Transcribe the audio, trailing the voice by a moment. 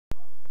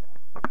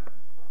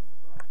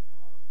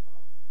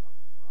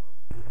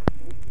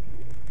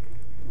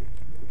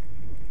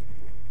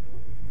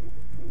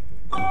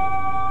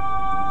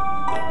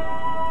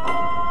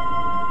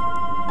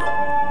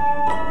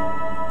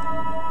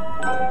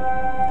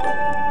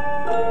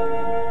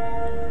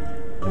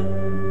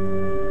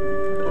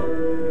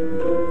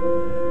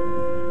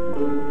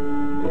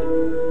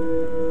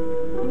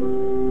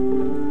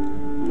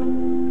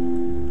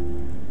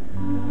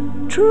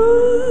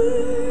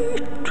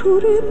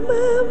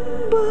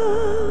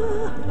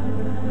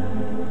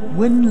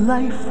when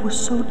life was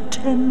so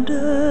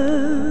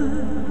tender,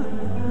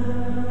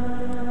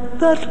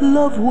 that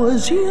love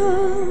was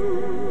young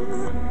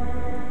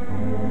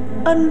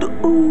and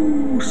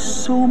oh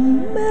so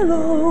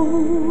mellow.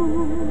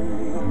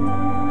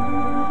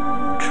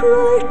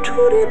 Try to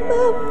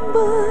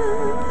remember,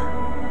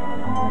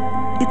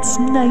 it's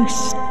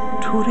nice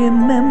to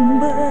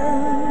remember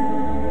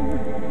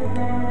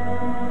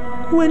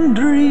when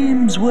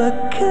dreams were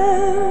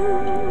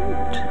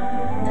kept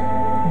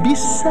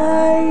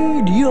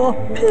beside your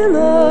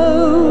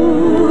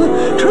pillow.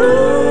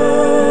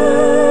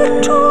 Try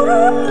to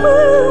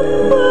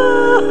remember,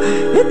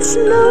 it's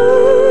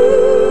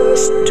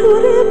nice to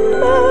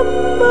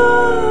remember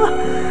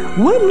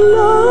when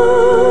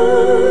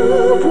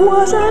love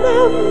was an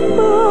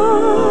ember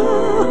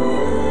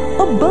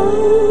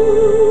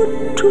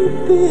about to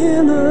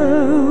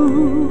billow.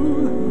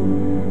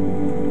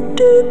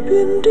 Deep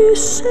in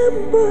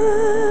December,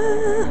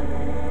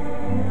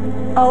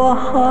 our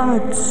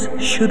hearts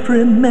should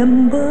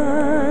remember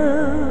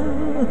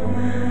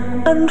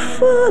and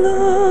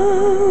follow.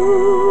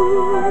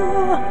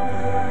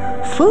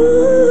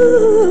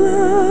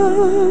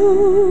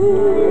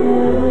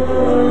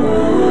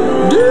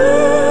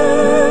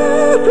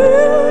 Deep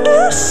in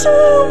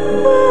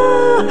December,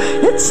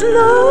 it's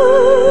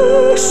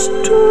nice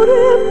to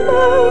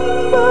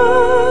remember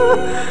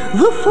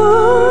the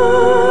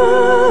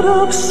fire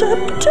of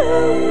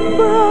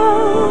September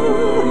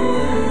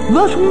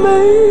that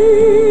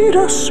made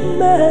us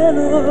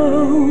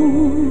mellow.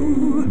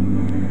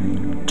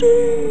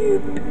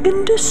 Deep in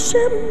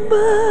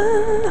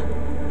December,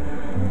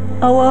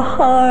 our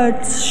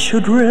hearts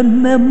should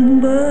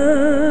remember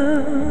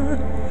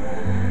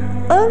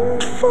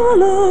and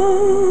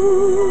follow.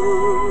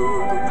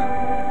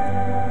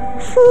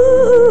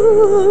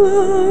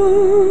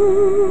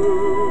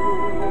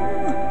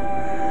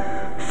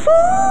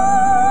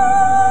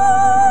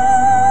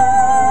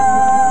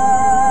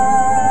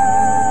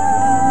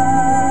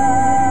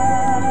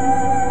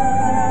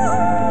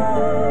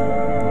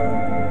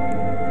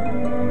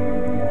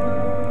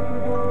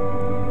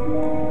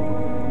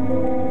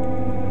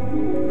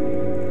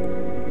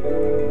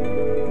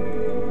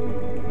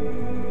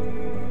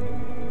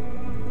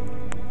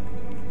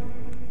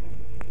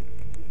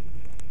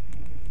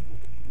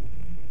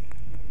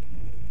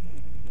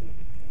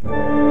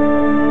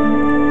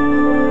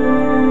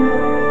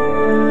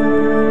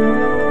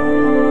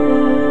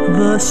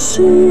 The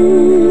sea,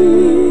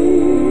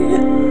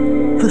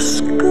 the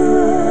sky,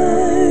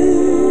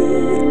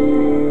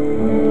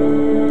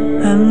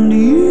 and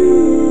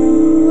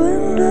you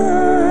and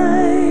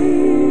I,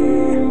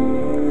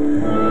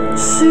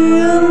 sea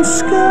and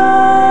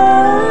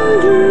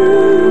sky,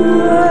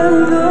 you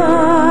and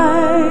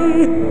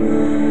I,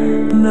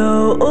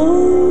 know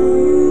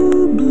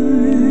all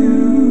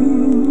blues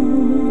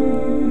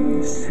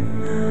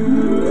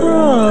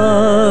are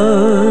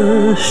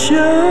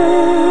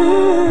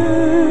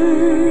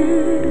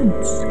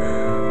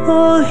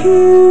all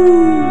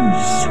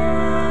hues,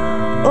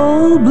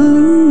 all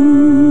blue.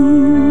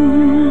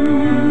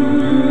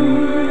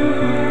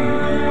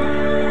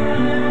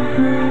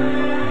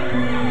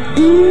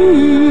 In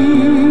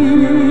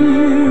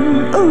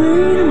a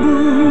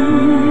rainbow,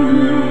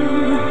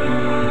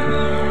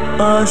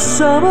 a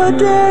summer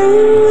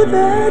day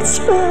that's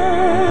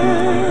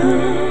fair,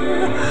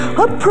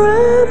 a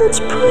prayer that's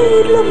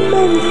prayed,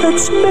 lament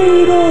that's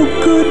made all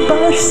good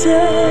by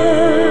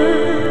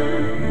sand.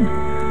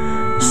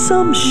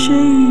 Some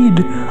shade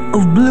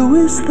of blue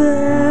is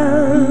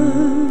there,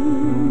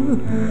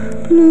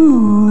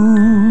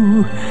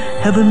 blue,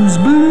 heaven's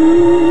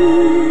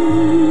blue,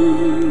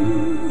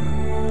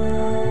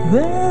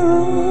 they're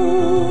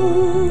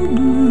all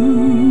blue.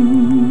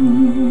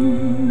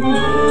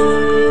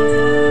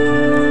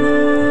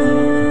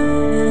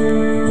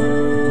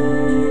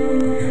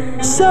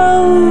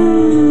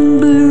 Some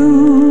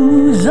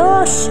blues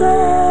are sad,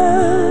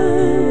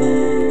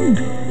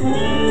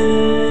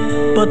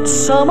 but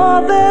some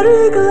are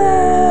very glad,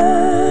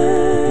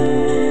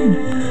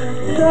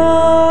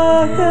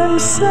 dark and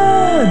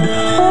sad,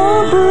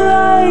 or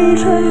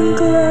bright and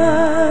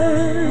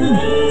glad,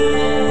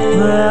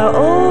 they're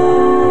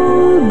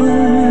all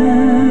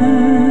blues,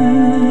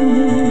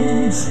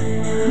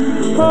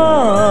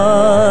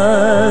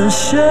 all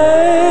shades,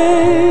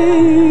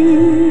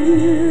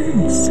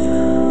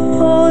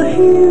 all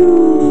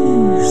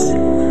hues,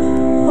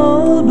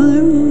 all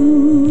blue.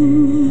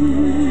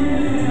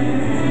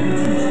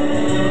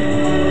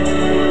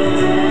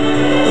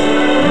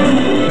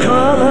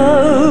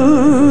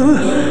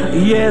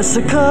 Yes,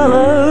 the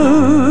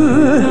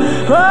color,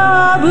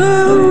 our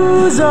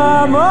blues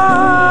are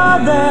more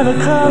than a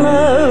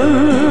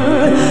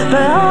color.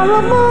 They are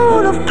a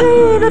mood of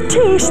pain, a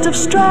taste of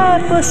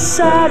strife, a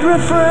sad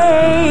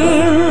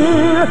refrain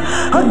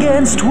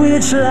against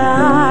which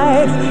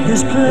life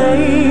is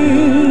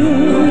plain.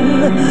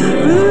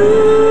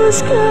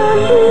 Blues can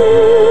be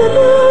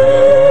the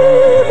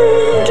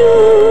living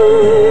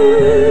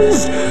dues.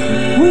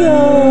 We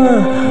are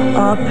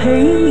our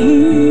pain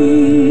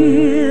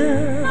here.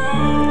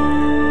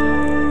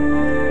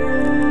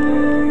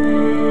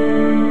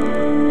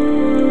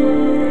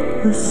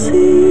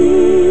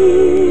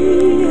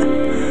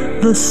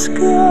 the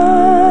sky,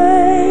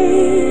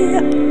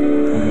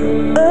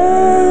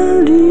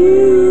 and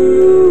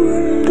you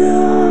and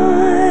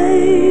I,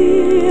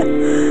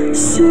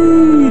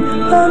 sea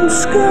and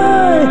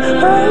sky,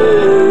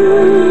 and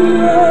you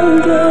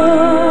and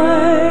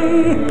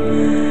I,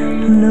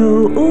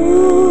 know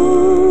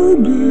all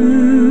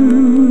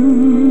blues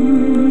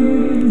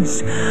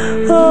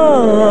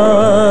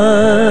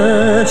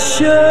are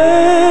shades,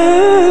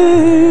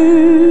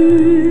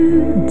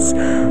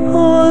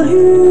 all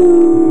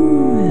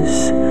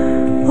hues,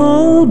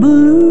 all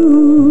blue.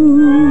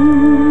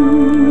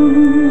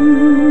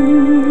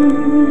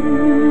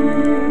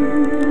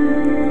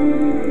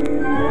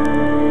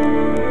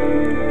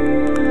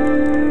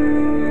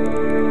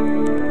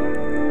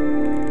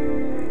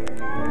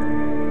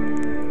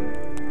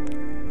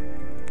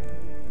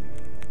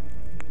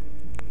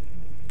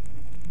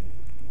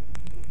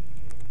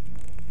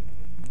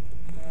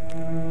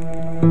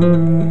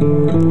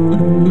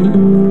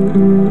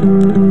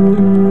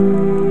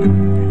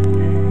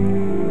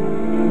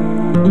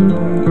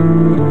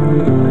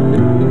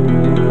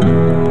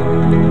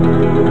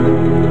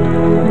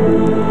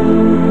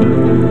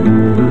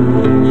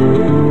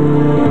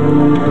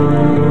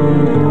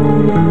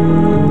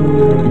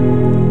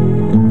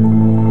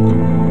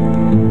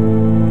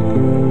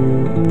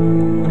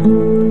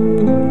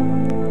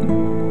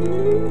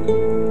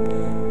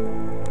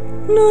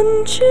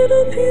 Non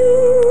c'era più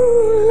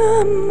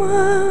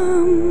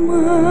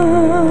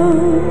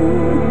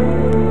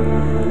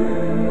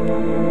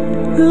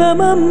la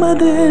mamma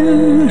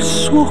del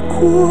suo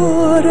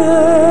cuore,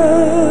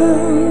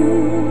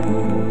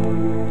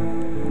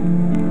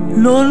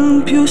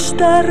 non più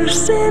star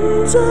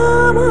senza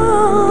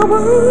mamma,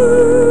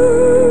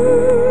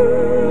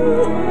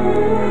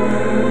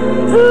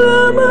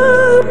 la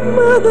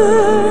mamma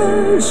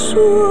del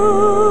suo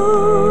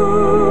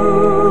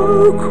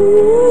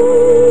cuore.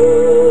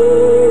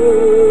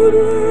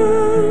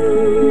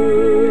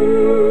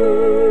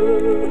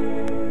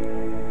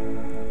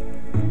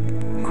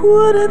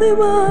 Cuore di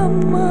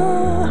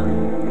mamma,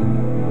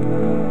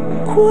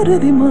 cuore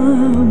di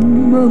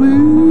mamma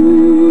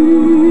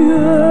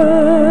mia,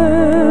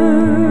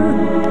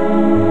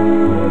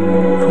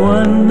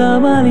 quanta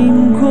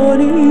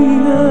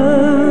malinconia,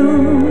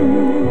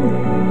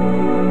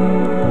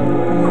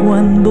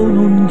 quando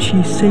non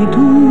ci sei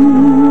tu.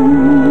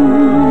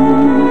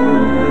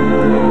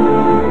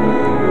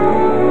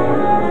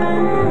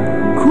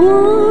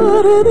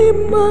 Cuore di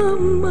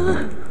mamma,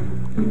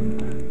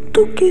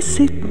 tu che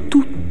sei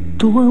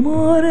tutto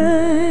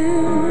amore,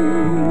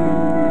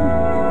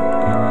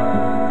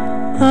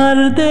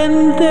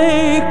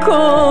 ardente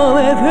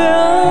come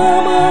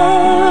fiamma,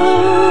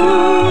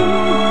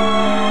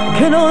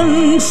 che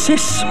non si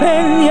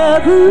spegne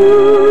più,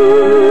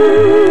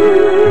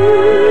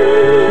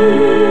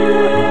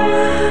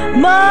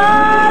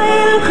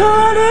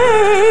 malinconia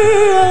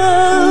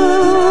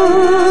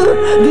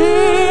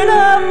di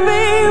una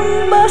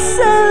bimba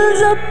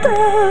senza te.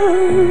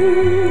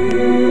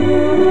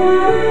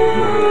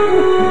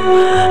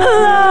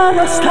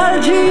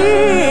 Nostalgia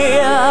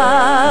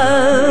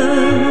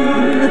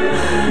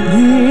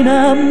di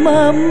una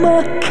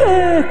mamma,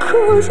 che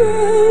cos'è?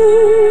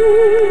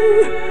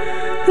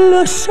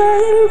 Lo sai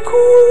il cuore,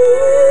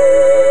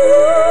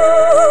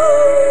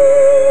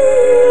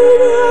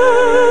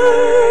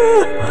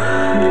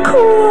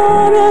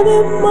 cuore di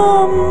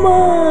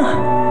mamma,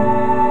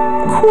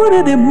 cuore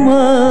di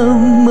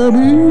mamma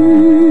mia,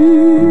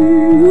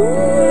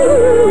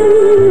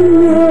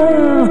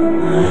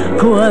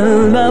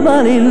 quanta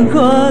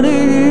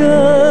malinconia,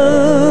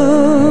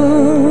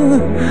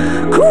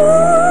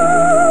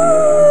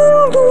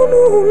 quando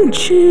non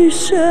ci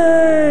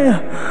sei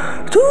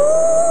tu.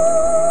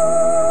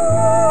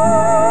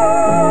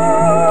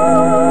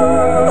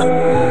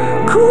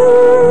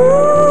 Cuore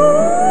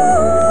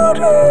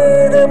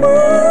di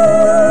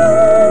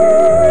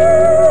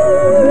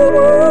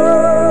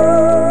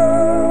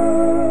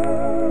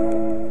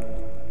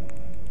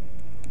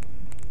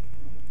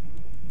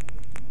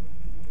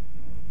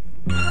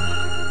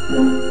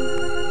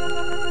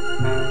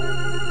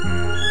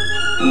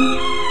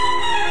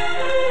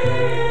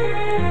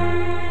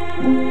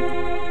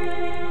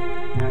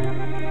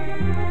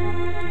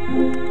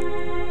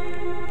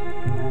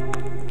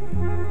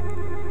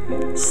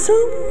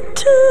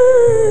Sometimes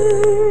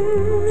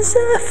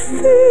I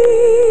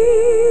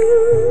feel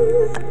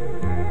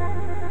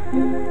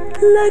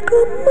like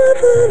a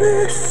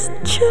motherless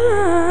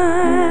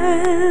child.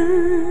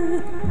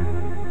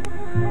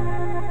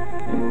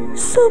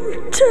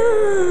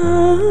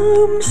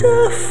 Sometimes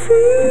I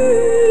feel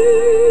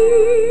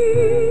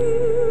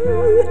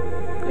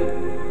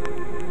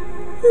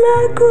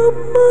like a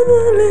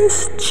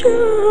motherless child.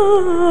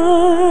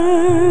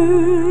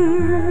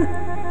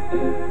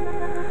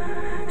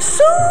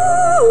 Sometimes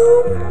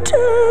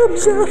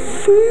I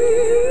feel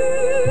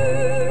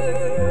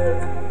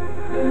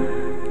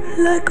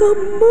like a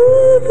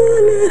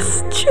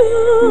motherless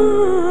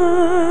child,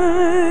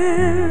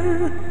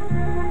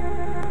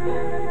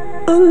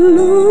 a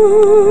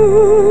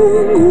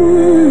long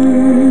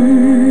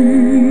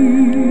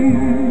way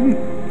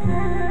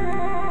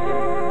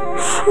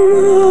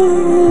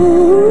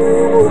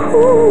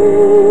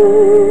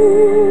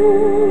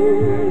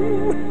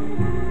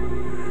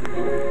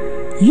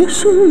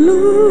Yes, a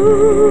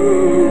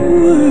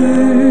long way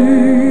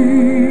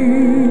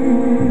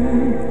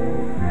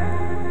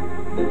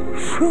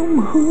from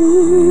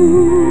home.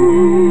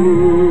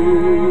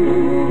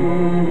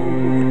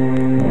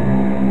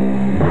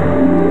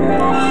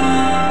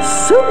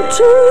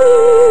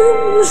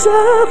 Sometimes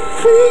I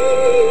feel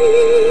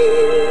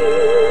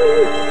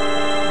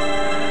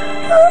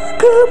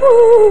like I'm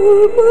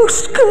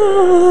almost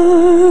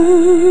gone.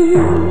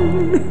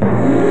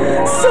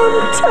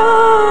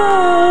 Sometimes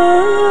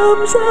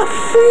I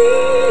feel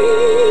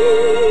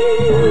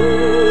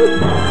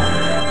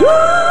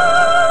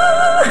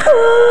like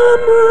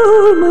I'm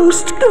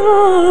almost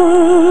gone.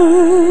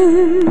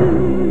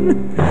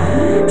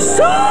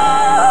 Sometimes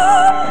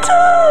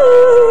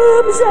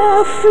I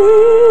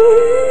feel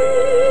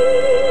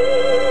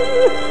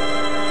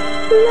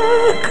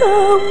like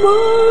I'm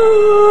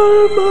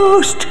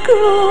almost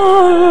gone.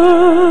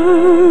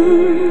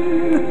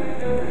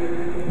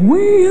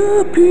 Way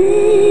up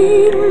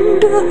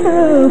into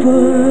heaven,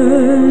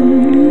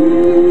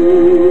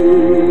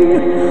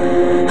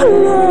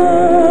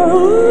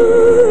 Lord,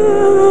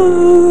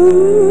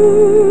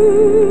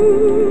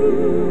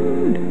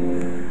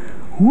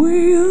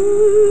 way up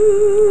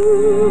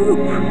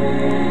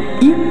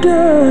into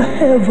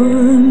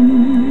heaven,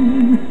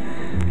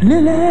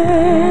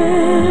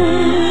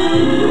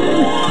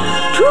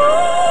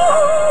 true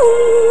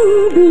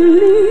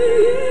believer.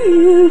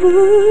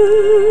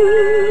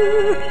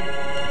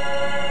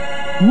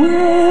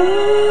 Way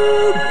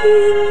up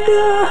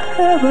into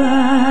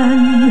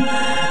heaven,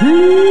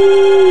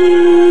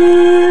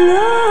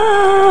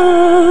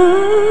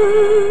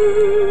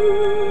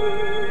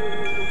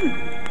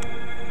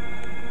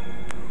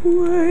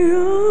 way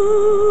up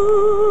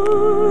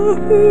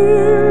into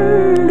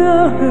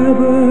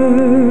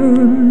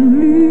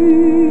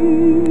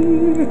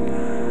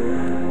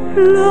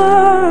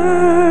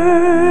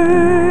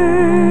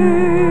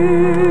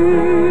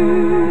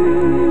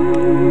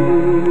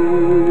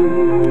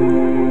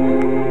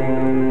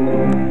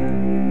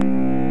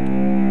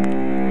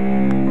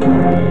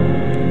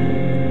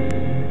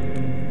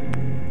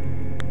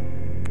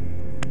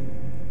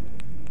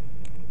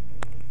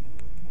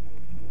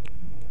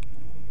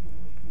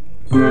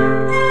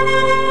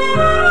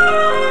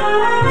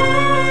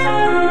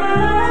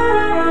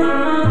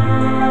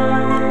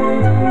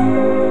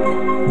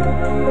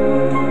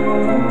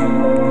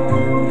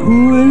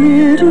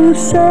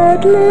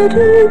sad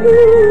little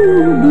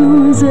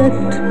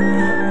Bluesette,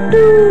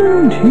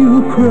 don't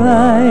you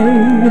cry,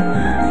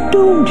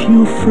 don't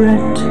you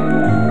fret.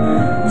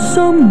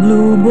 Some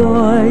blue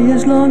boy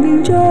is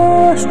longing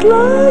just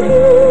like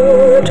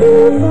you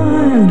to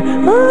find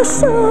a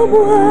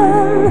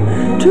someone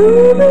to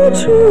be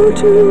true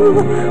to.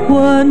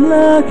 One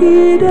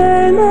lucky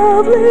day,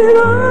 lovely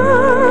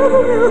love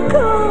will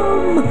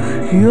come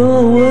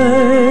your way.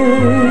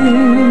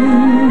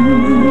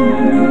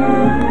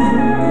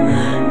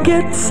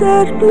 Get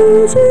set,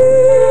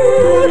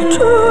 Bluesette,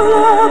 true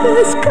love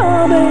is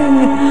coming.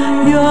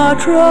 Your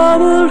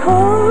troubled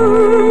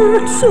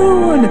heart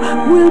soon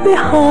will be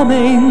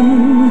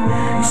humming.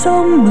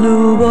 Some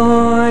blue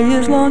boy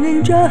is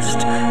longing just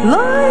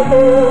like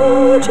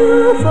you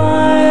to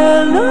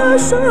find a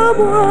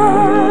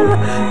someone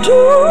to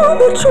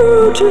be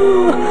true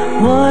to.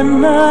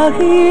 One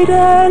lucky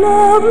day,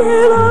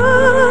 lovely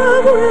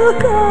love will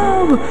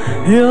come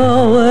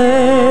your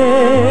way.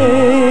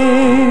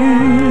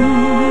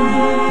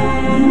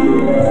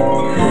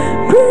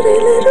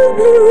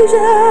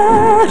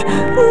 Bluesette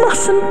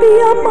mustn't be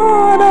a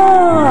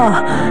mourner.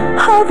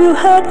 Have you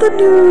heard the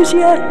news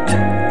yet?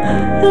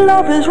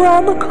 Love is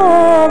round the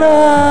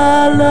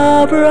corner.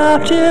 Love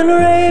wrapped in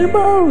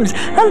rainbows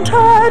and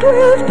tied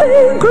with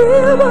pink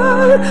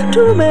ribbon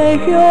to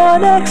make your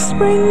next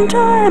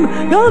springtime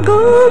your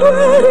gold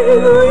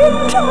wedding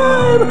ring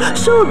time.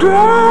 So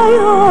dry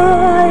your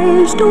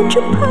eyes, don't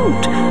you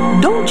pout,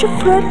 don't you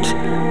fret.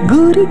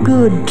 Goody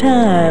good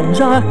times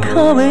are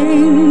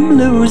coming,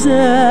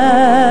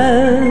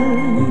 Bluesette.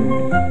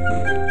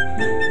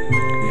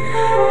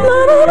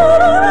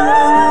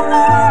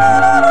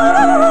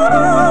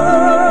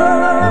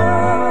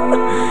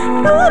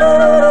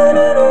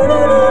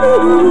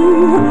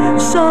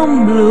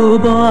 Some blue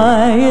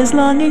boy is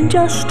longing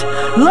just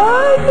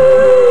like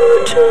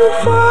you to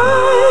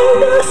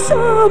find a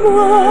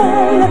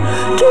someone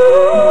to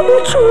be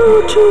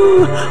true to.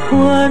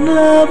 One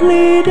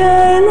lovely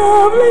day,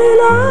 lovely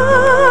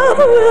love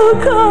will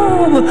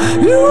come.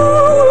 You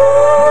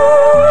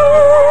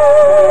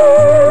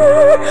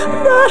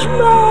that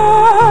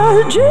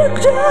magic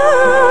day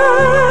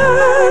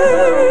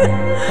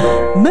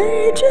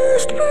may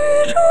just be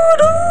today.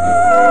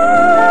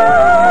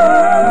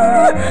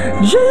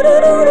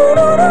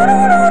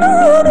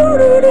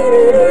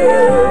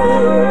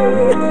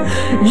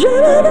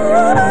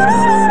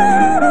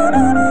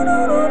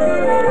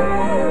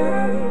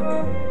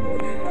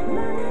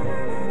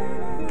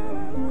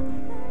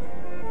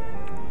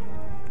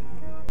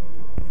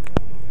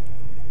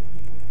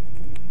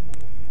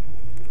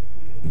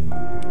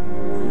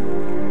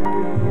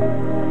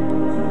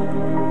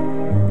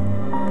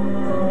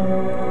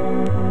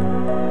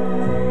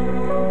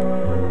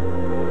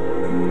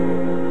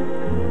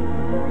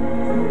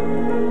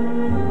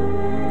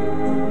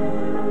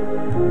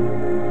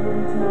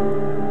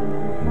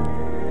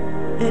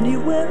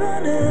 anywhere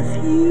on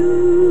earth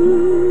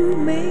you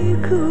may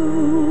go.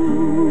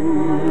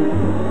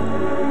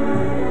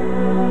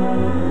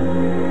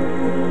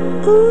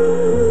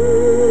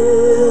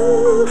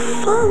 I'll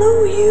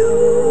follow you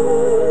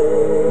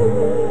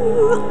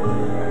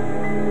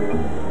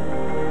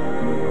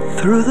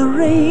through the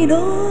rain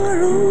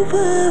or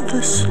over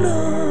the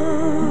snow.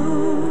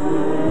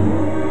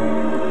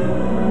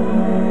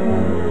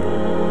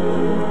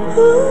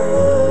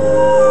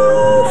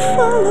 I'll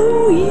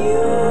follow you.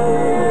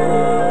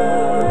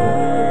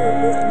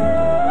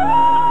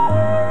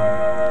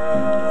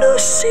 No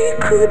sea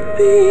could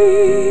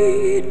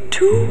be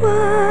too wide.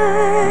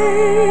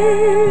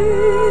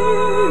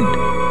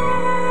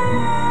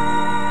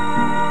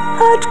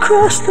 I'd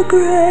cross the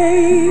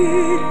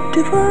great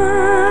divide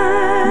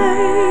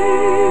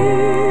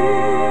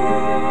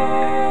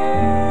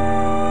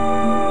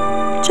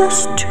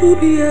just to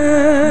be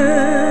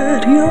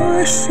at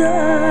your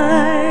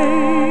side.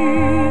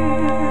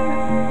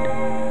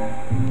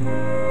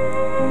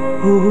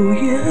 Oh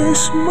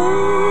yes, my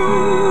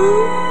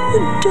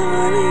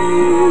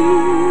darling,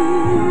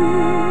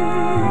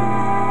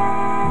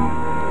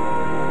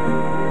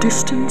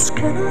 distance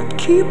cannot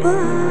keep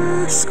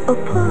us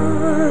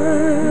apart.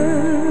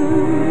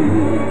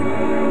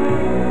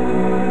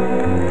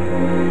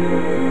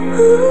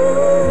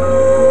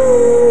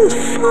 I'll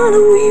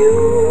follow you,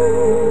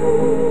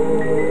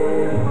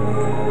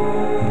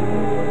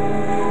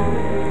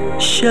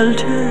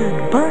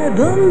 sheltered by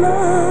the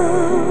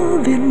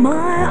love in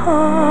my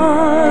heart.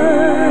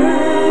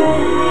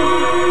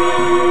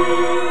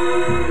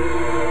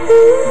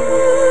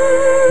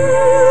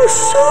 I'll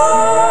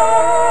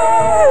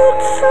soar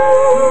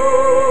through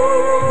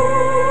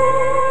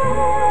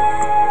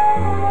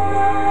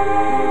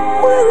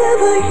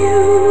wherever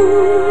you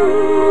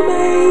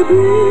may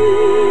be.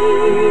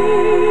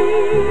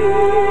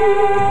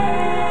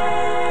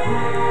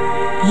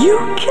 You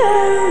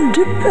can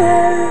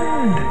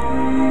depend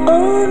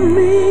on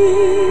me.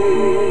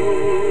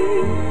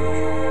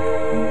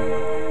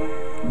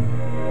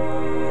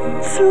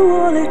 Through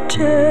all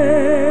eternity,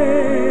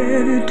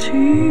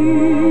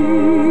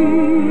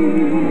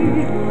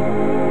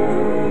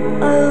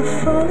 I'll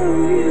follow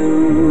you.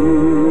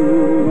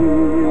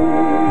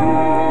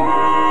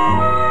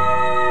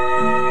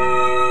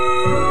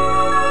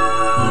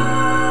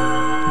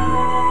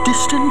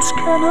 Distance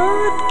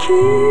cannot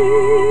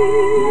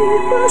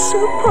keep us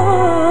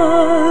apart.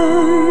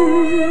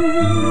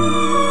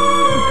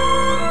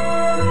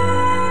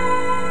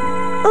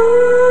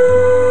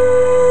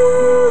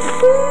 I'll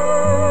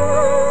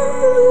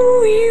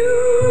follow you,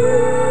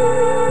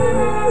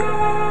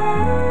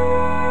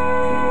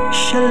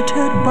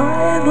 sheltered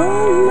by the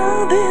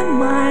love in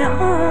my heart.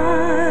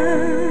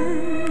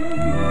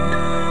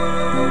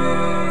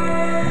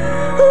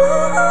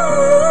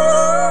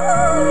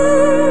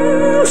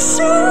 I'll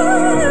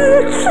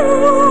seek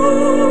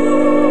through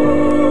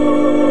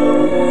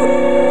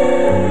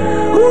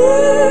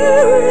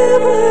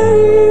wherever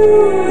you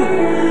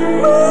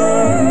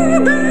may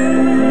be.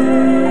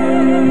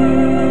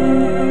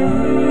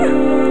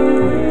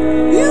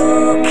 You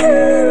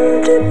can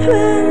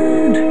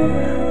depend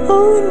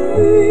on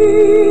me.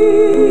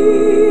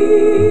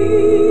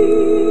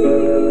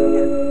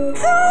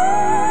 Through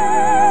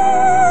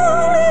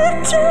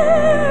eternity,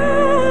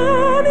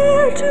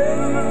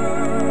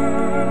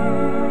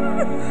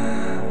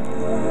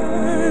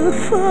 I'll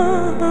follow you.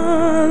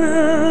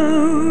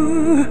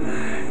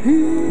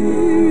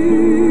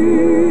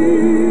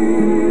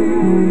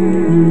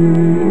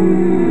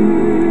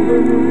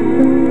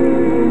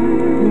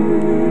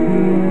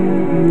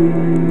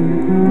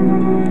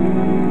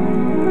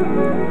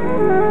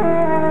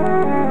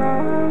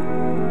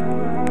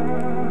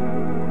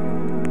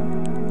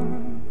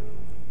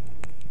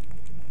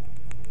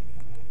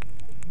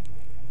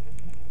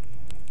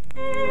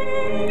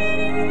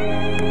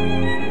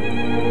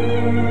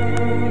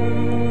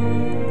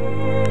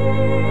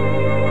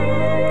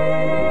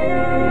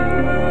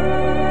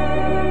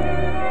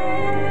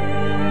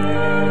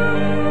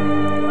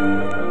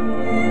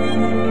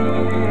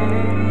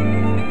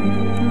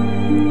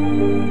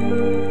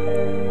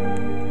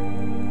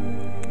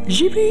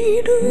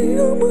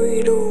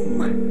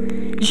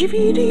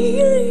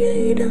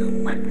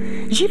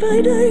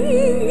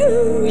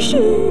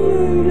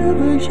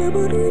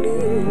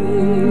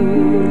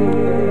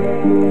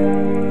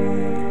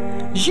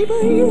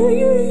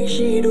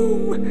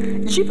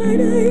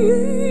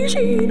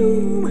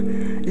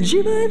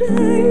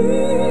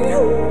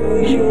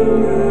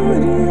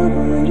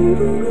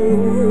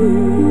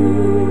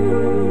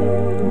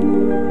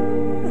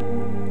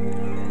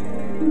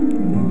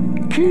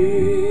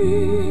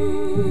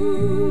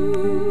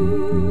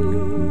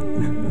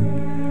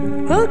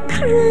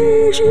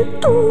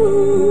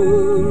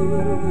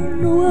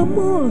 No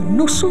amor,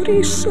 no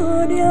sorriso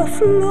né a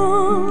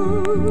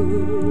flor.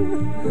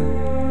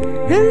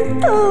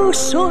 Então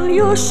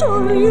sogno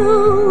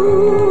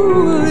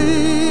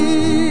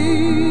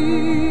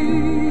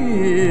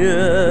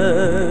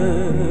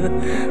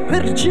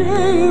perdi a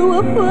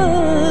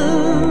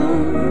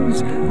paz,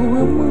 o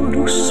amor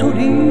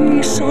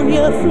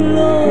premières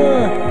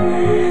fleurs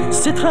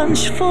se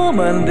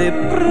transforment en des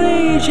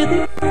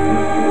préjudices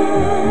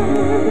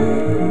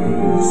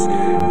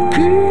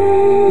que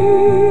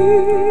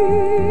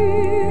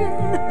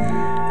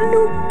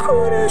no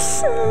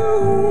coração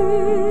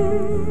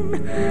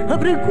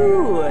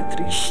abrigou a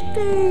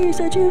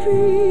tristeza de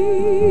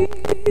ver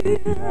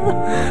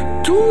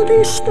tudo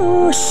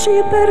isto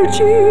se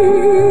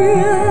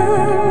perdia.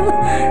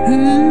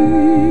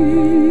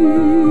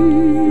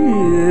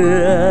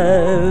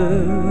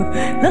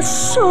 Na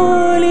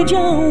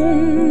solidão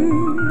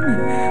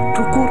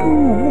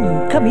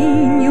procurou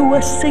caminho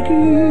a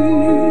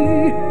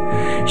seguir,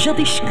 já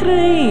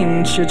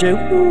descrente de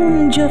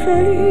dia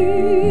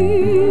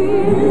feliz.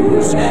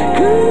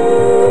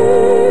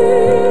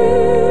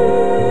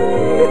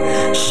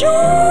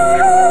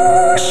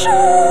 Choro,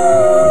 choro,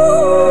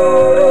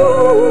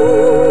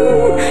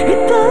 e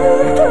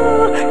tanto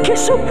que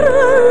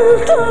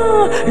sopralto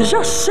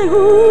já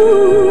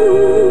seguro.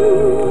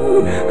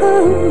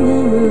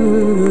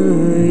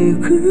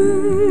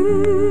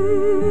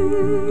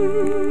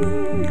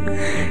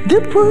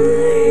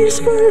 Depois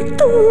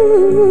voltou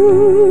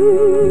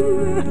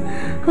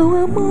ao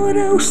amor,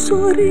 ao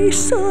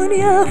sorriso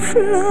e à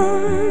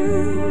flor.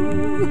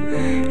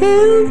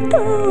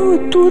 Então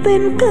tudo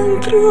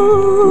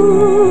encontrou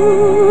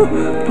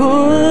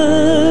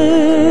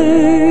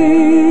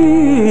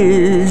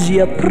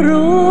poesia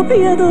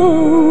própria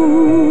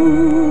dor.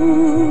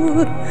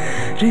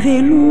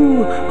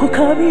 Revelou o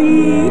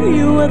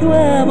caminho do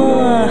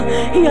amor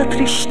e a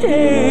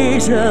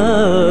tristeza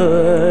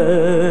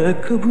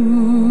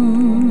acabou.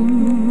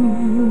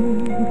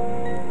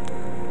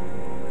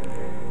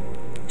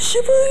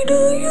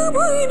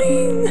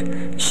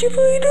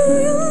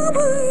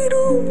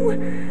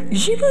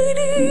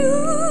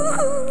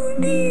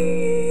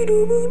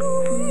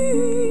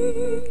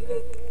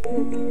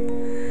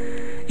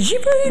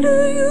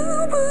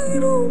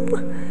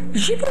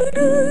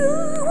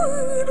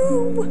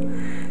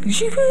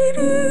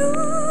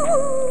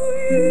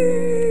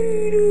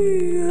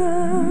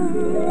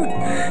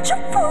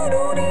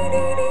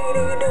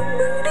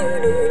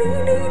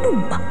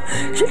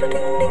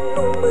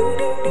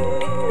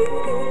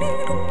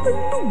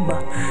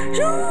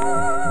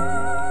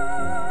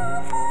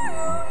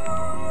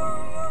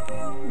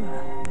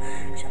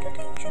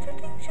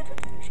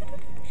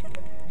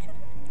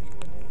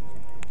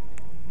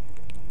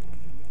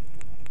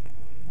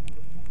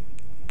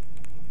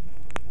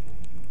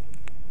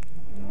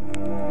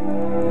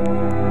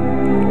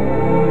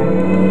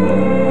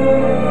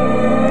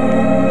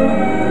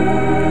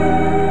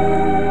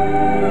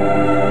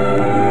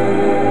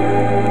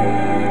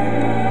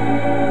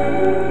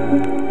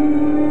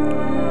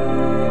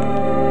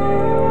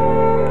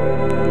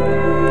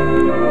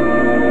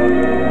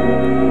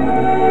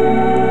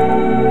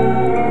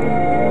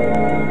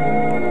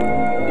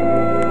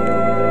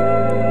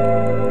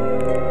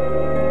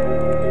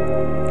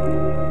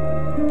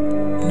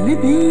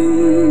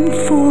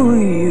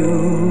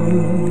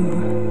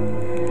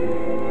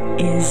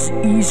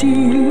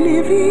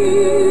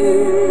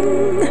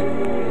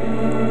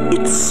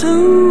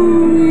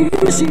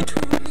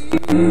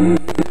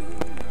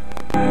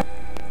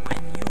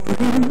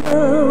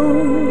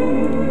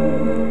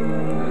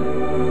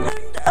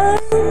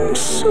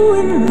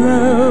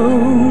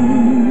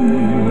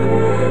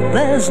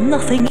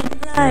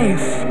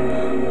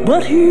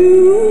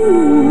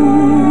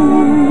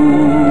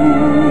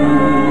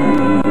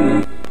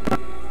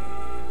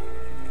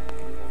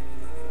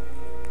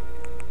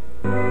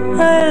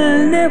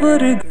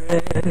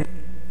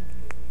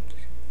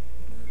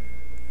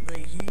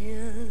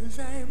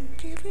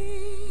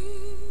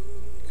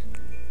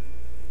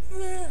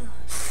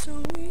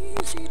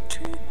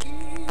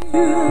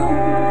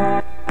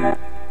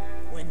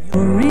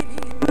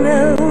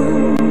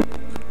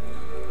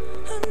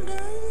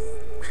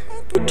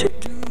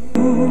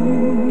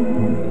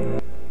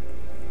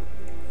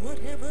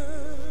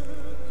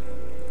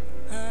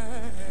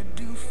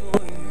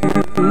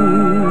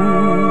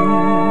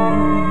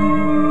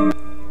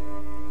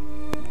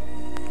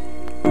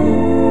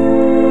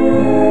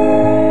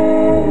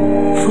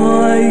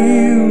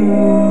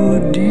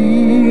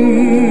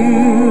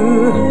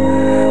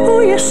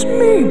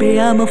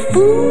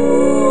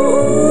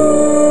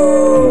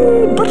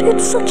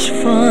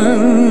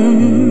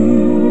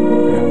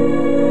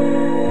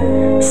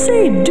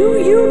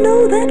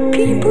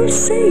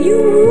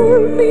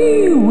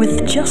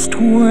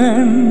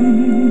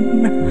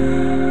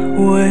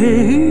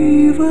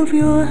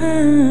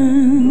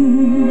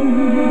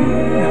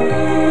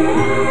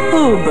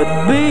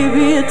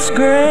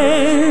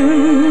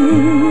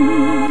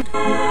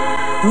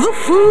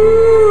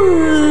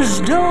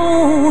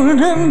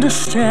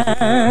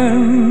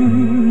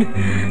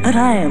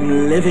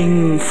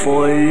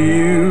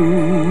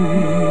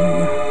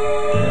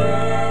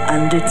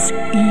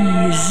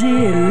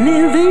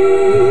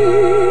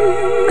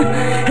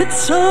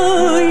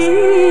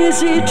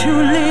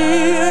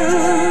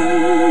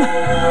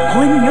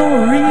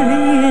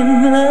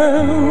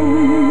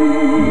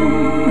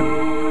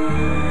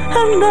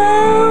 And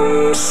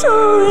I'm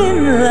so in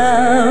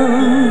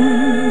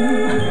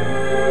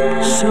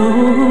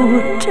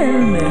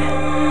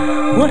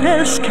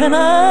else can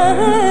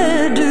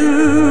I do?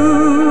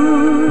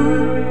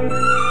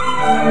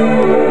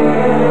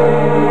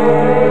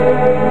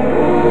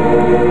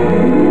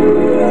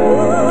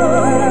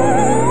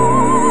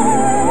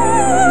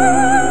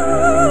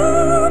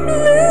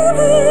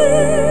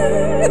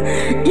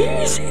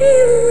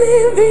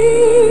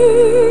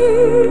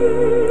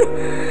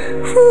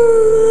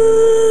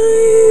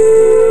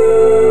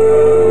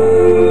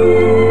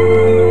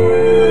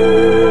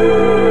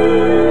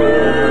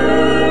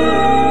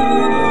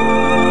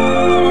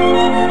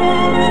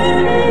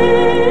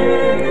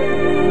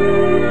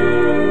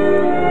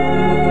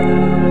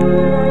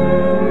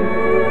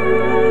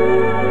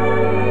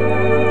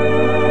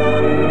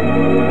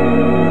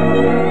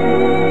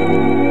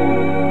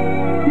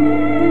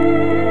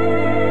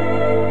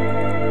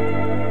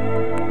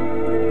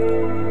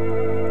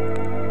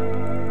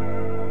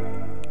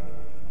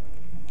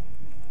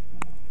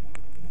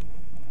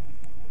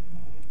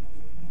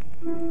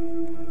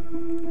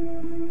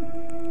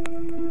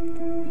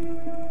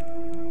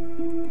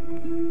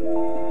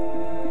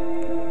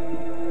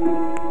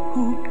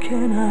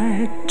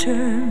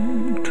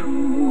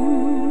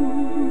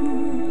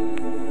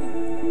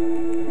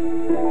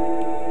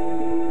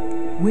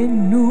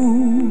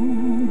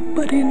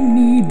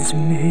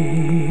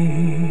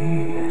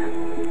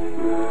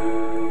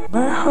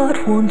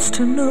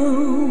 To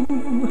know,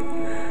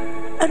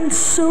 and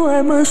so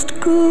I must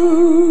go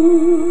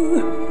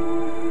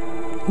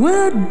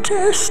where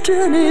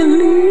destiny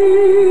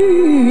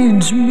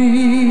leads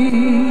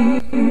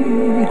me,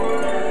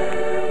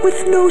 with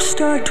no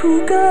star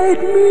to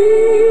guide me,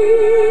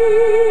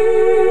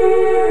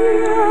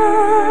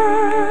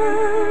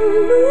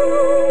 and no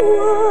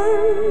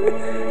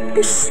one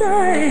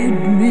beside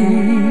me.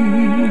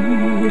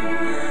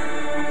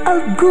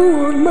 I'll go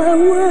on my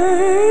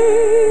way.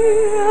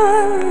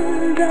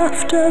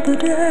 After the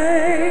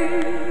day,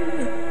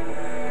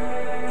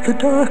 the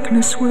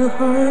darkness will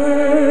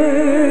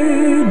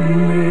hide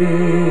me.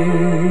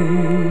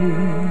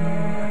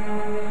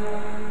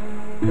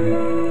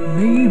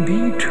 Maybe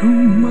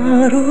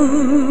tomorrow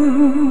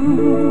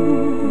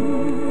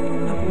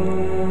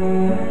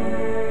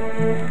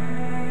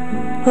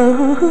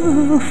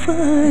I'll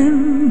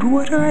find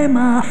what I'm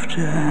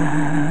after.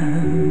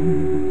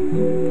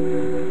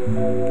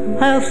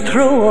 I'll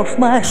throw off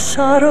my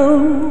sorrow,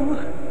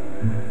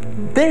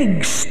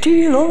 beg,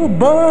 steal or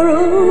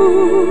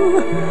borrow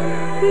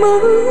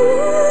my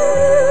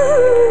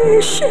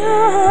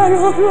share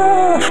of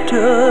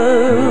laughter.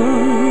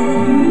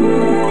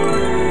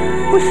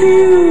 With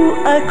you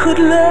I could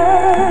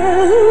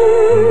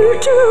learn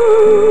to,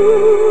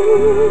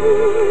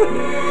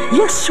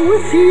 yes,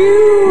 with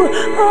you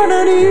on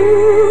a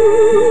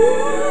new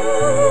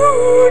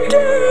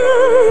day.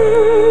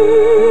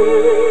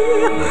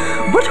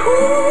 But who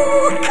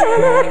can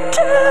I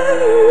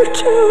tell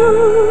to?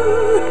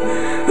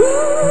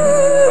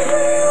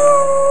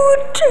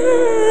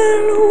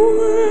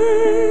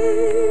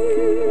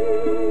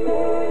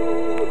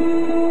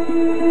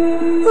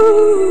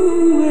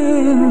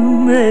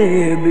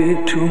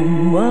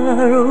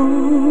 Tomorrow,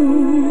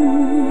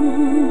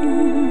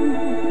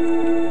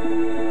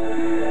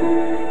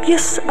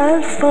 yes,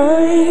 I'll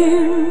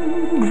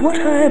find what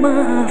I'm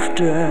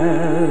after.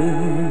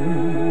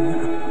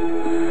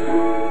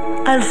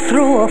 I'll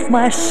throw off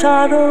my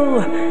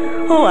sorrow,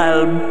 oh,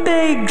 I'll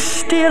beg,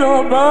 steal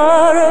or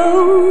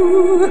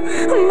borrow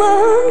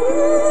my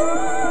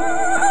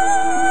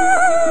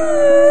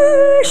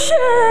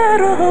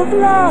share of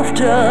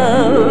laughter.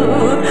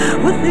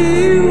 With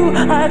you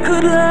I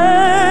could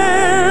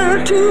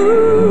learn to,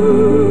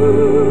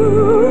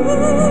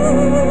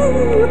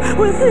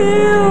 with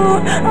you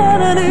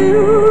on a new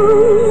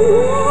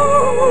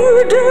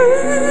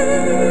day.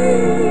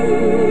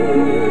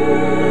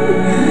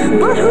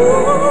 But who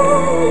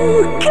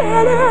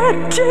can I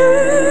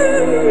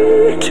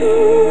turn to?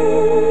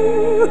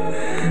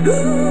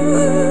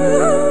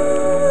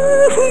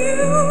 If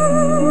you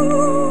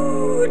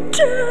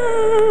turn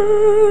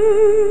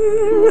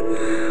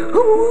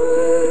away.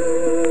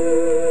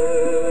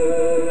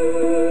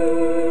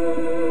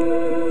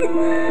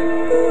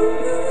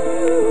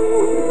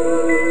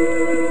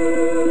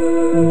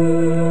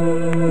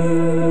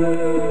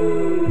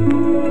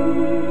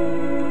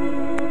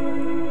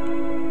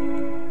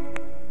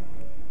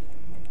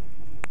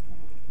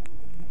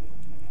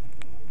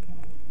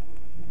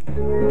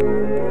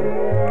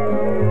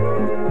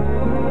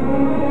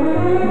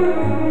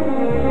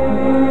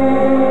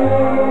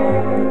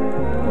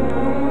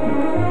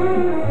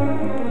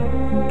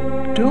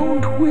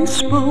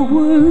 Whisper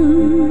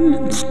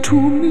words to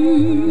me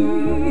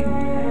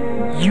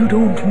you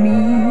don't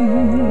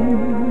mean,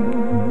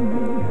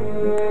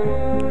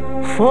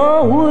 for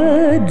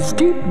words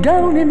deep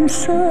down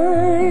inside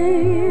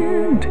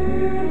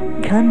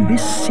can be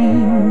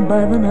seen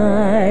by the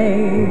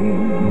night.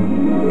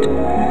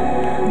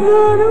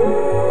 The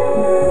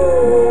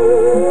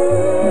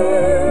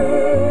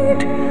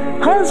night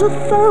has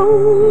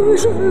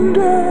 1,000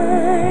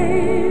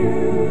 eyes,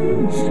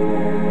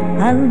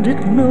 and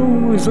it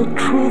knows a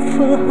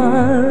truthful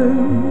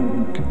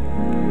heart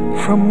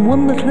from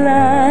one that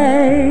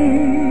lies.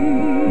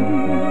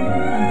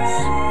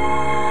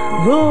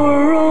 Though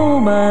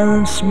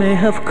romance may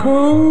have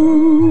cold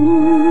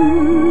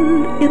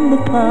in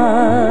the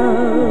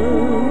past,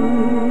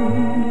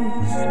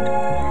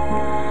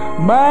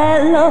 my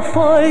love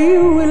for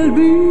you will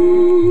be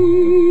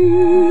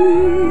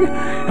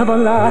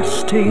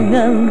everlasting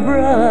and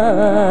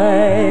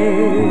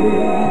bright.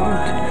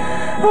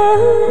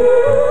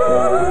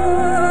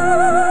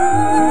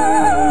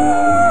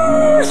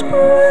 As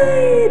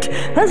bright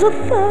as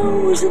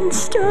 1,000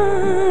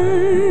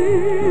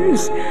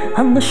 stars,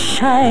 and the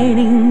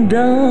shining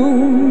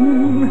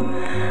dawn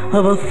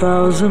of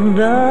 1,000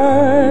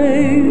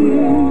 eyes.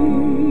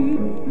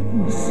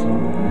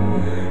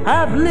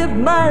 I've lived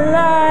my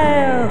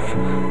life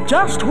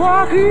just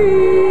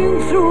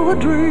walking through a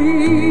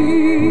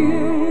dream,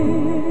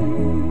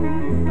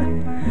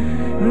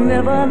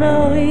 never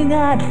knowing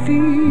I'd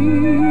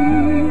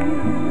feel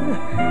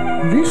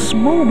this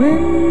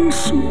moment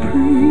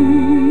supreme.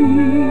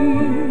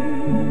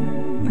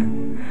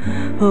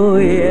 Oh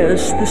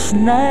yes, this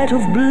night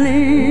of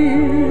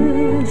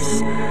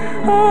bliss.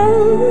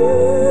 Oh,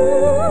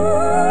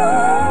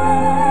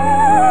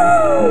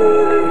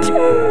 the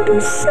tender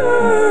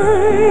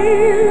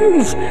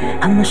sighs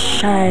and the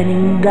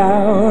shining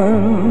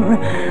down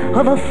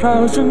of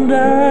 1,000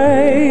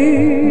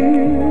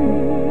 eyes.